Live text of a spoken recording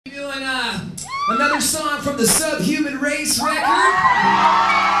another song from the Subhuman Race record.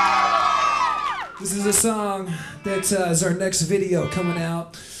 This is a song that is our next video coming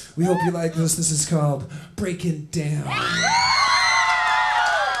out. We hope you like this. This is called Breakin' Down.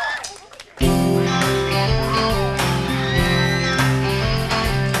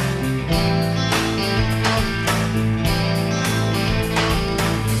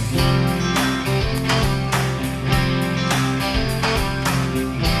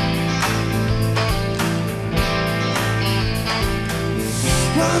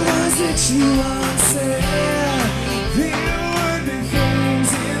 What was it you once said? There would be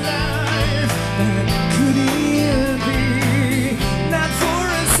things in life that could even be. Not for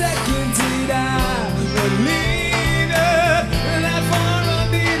a second did I believe it. Not for a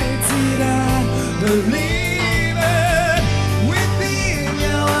minute did I believe it. Within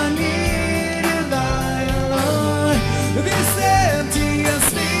you I need to lie alone. This empty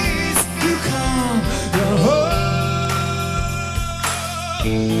space you call your home. If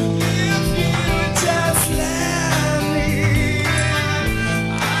you would just let me,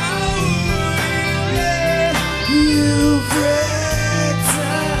 I wouldn't let you break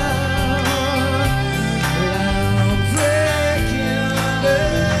down. I'm breaking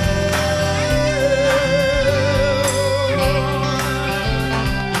down.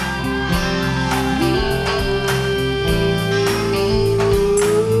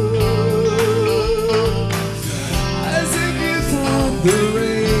 As if you thought the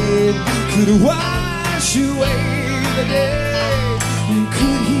rain could wash away the day and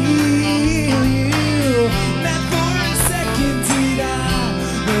could heal you. Not for a second did I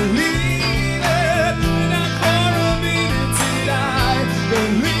believe it. Not for a minute did I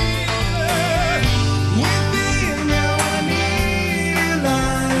believe it. Within you I need to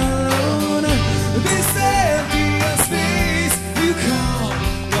lie alone. This empty space you call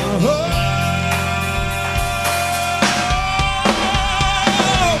your home.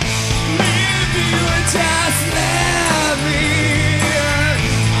 Just let me,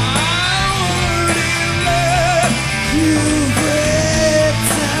 I wouldn't let you break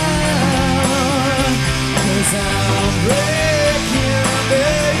down, 'cause I'm breaking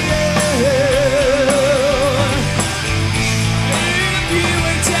down. If you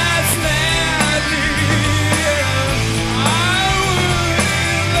would just let me, I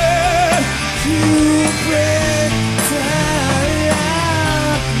wouldn't let you break down.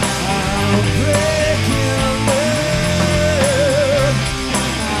 I'm breaking.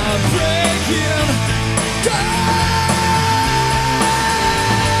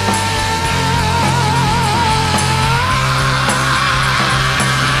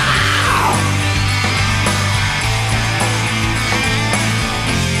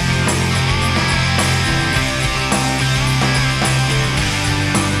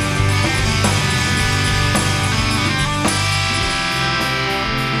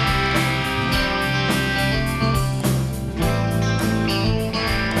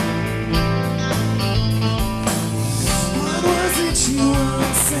 You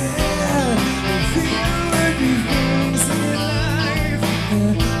once said there would be things in life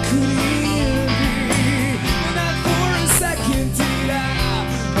that could even be. Not for a second did I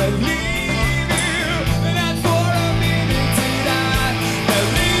believe you. Not for a minute did I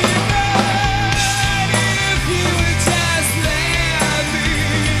believe it. If you would just let me,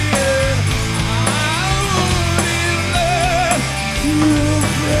 I wouldn't let you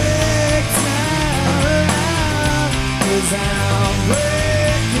break down, 'cause I'm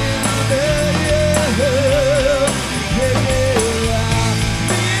breaking under you.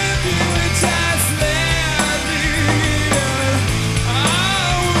 If you would just let me, I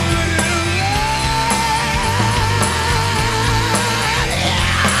wouldn't let you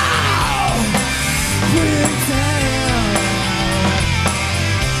break down.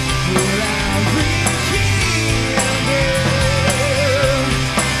 But I'm breaking down.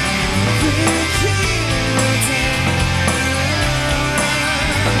 I'm breaking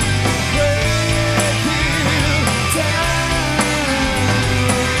down.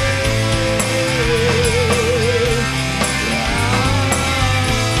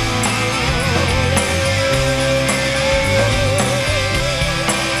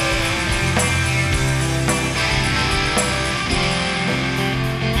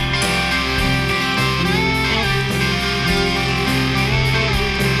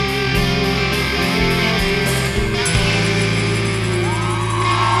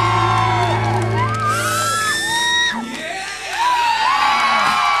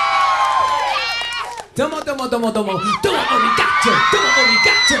 Domo arigato, domo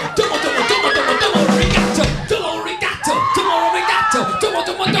arigato, domo arigato, domo arigato, domo arigato, domo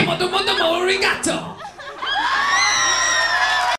arigato, domo arigato. Arigato!